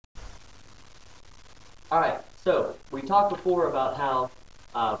Alright, so we talked before about how,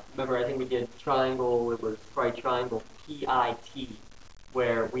 remember I think we did triangle, it was right triangle PIT,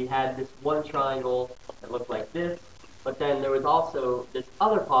 where we had this one triangle that looked like this, but then there was also this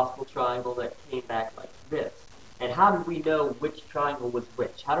other possible triangle that came back like this. And how did we know which triangle was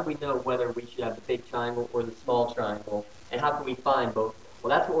which? How do we know whether we should have the big triangle or the small triangle? And how can we find both? Well,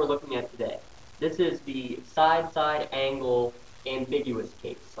 that's what we're looking at today. This is the side-side angle ambiguous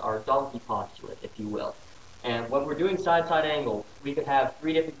case, our donkey postulate, if you will. And when we're doing side-side angles, we could have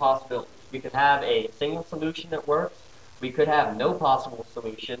three different possibilities. We could have a single solution that works, we could have no possible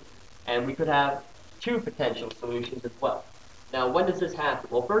solution, and we could have two potential solutions as well. Now, when does this happen?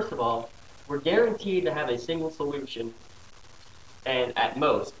 Well, first of all, we're guaranteed to have a single solution, and at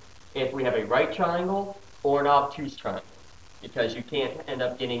most, if we have a right triangle or an obtuse triangle, because you can't end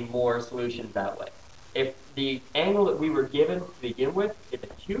up getting more solutions that way. If the angle that we were given to begin with is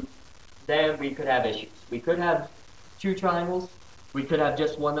acute, then we could have issues. We could have two triangles, we could have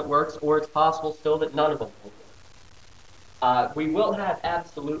just one that works, or it's possible still that none of them will work. We will have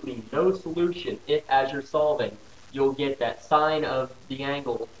absolutely no solution if, as you're solving, you'll get that sine of the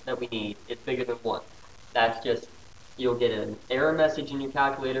angle that we need is bigger than 1. That's just, you'll get an error message in your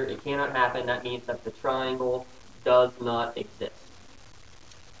calculator. It cannot happen. That means that the triangle does not exist.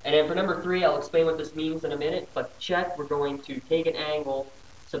 And then for number 3, I'll explain what this means in a minute, but check, we're going to take an angle,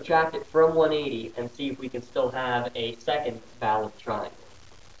 subtract it from 180, and see if we can still have a second valid triangle.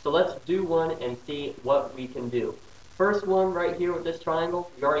 So let's do one and see what we can do. First one right here with this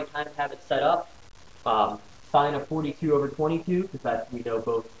triangle, we already kind of have it set up. Sine of 42 over 22, because we know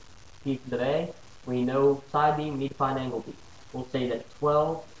both pieces of A. We know side B, we need to find angle B. We'll say that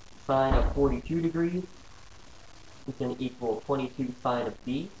 12 sine of 42 degrees is going to equal 22 sine of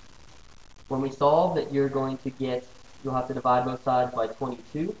B. When we solve that, you'll have to divide both sides by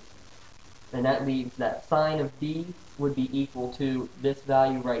 22. And that leaves that sine of B would be equal to this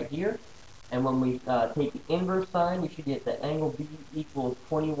value right here. And when we take the inverse sine, you should get that angle B equals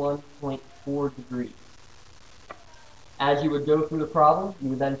 21.4 degrees. As you would go through the problem, you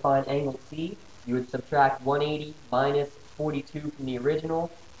would then find angle C. You would subtract 180 minus 42 from the original,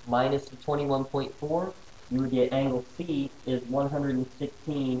 minus the 21.4. You would get angle C is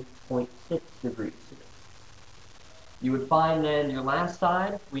 116.6 degrees. You would find then your last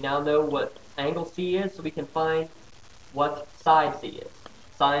side. We now know what angle C is, so we can find what side C is.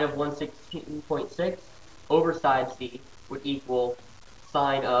 Sine of 116.6 over side C would equal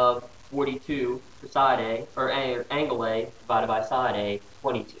sine of 42 for side A, or angle A divided by side A,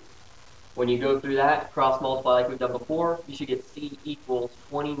 22. When you go through that, cross multiply like we've done before, you should get C equals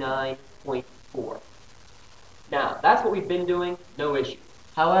 29.4. Now, that's what we've been doing, no issue.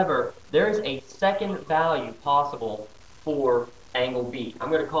 However, there is a second value possible for angle B. I'm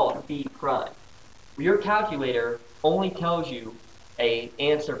going to call it B prime. Your calculator only tells you an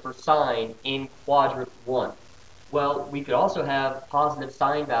answer for sine in quadrant 1. Well, we could also have positive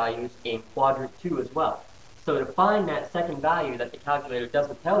sine values in quadrant 2 as well. So to find that second value that the calculator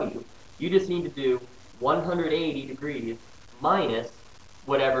doesn't tell you, you just need to do 180 degrees minus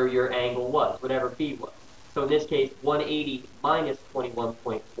whatever your angle was, whatever B was. So in this case, 180 minus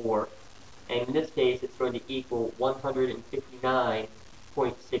 21.4, and in this case, it's going to equal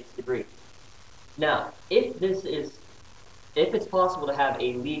 159.6 degrees. Now, if it's possible to have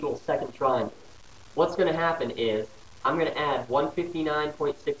a legal second triangle, what's going to happen is I'm going to add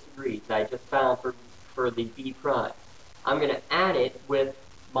 159.6 degrees that I just found for the B prime. I'm going to add it with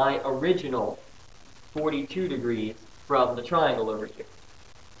my original 42 degrees from the triangle over here.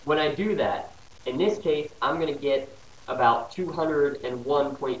 When I do that, in this case, I'm going to get about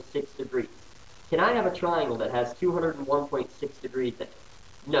 201.6 degrees. Can I have a triangle that has 201.6 degrees in it?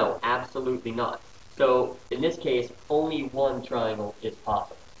 No, absolutely not. So in this case, only one triangle is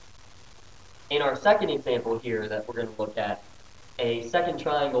possible. In our second example here that we're going to look at, a second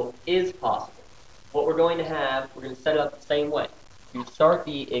triangle is possible. What we're going to have, we're going to set it up the same way. You start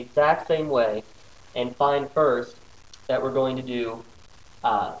the exact same way and find first that we're going to do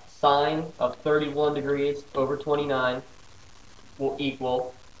sine of 31 degrees over 29 will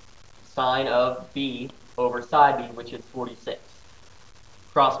equal sine of B over side B, which is 46.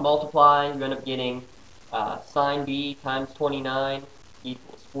 Cross multiply, you end up getting sine B times 29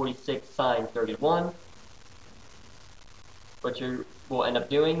 equals 46 sine 31. What you will end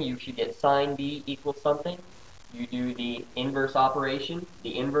up doing, you should get sine B equals something. You do the inverse operation,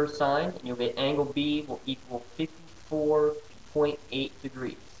 the inverse sine, and you'll get angle B will equal 54.8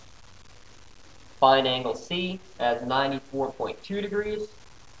 degrees. Find angle C as 94.2 degrees,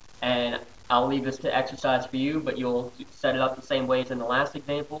 and I'll leave this to exercise for you, but you'll set it up the same way as in the last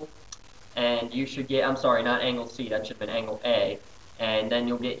example. and you should get, I'm sorry, not angle C, that should have been angle A, and then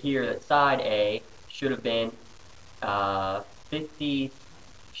you'll get here that side A should have been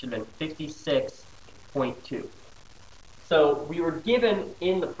 56.2. So we were given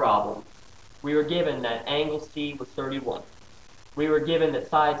in the problem, we were given that angle C was 31. We were given that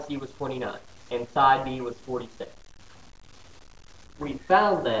side C was 29, and side B was 46. We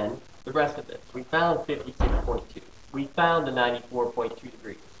found then the rest of this. We found 56.2. We found the 94.2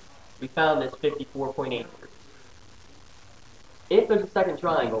 degrees. We found this 54.8 degrees. If there's a second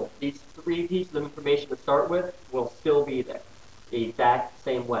triangle, these three pieces of information to start with will still be there, the exact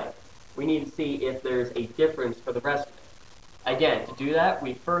same way. We need to see if there's a difference for the rest of it. Again, to do that,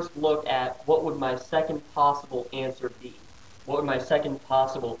 we first look at what would my second possible answer be? What would my second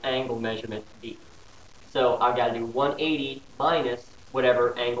possible angle measurement be? So I've got to do 180 minus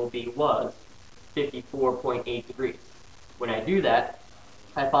whatever angle B was, 54.8 degrees. When I do that,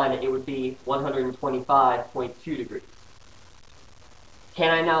 I find that it would be 125.2 degrees. Can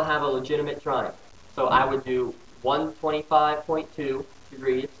I now have a legitimate triangle? So I would do 125.2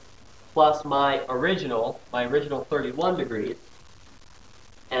 degrees plus my original 31 degrees,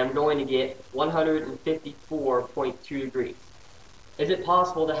 and I'm going to get 154.2 degrees. Is it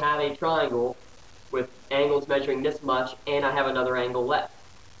possible to have a triangle with angles measuring this much and I have another angle left?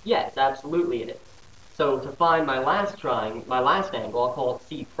 Yes, absolutely it is. So to find my last triangle, my last angle, I'll call it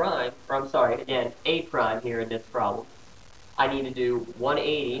C prime, or I'm sorry, again, A prime here in this problem. I need to do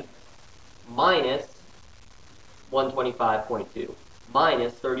 180 minus 125.2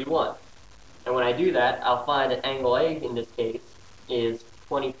 minus 31. And when I do that, I'll find that angle A in this case is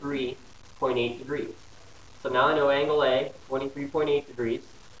 23.8 degrees. So now I know angle A, 23.8 degrees.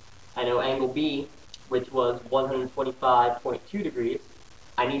 I know angle B, which was 125.2 degrees.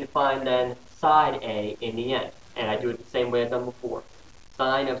 I need to find then side A in the end. And I do it the same way I've done before.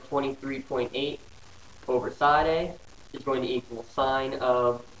 Sine of 23.8 over side A is going to equal sine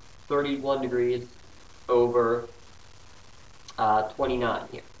of 31 degrees over 29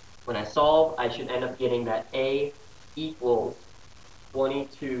 here. When I solve, I should end up getting that A equals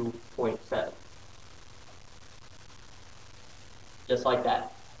 22.7. Just like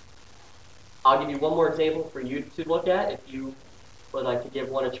that. I'll give you one more example for you to look at if you would like to give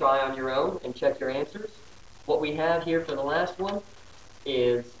one a try on your own and check your answers. What we have here for the last one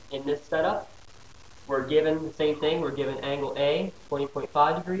is in this setup, we're given the same thing. We're given angle A,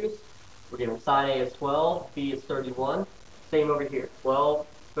 20.5 degrees. We're given side A is 12, B is 31. Same over here, 12,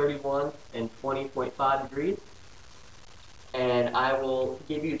 31, and 20.5 degrees. And I will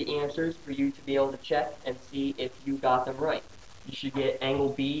give you the answers for you to be able to check and see if you got them right. You should get angle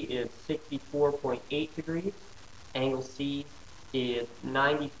B is 64.8 degrees. Angle C is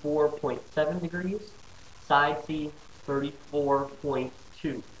 94.7 degrees. Side C,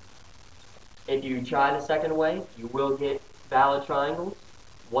 34.2. If you try the second way, you will get valid triangles.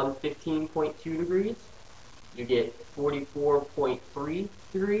 115.2 degrees. You get 44.3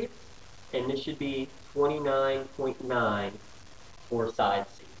 degrees. And this should be 29.9 for side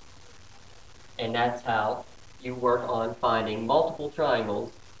C. And that's how you work on finding multiple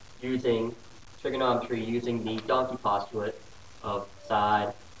triangles using trigonometry, using the donkey postulate of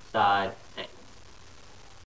side, side, angle.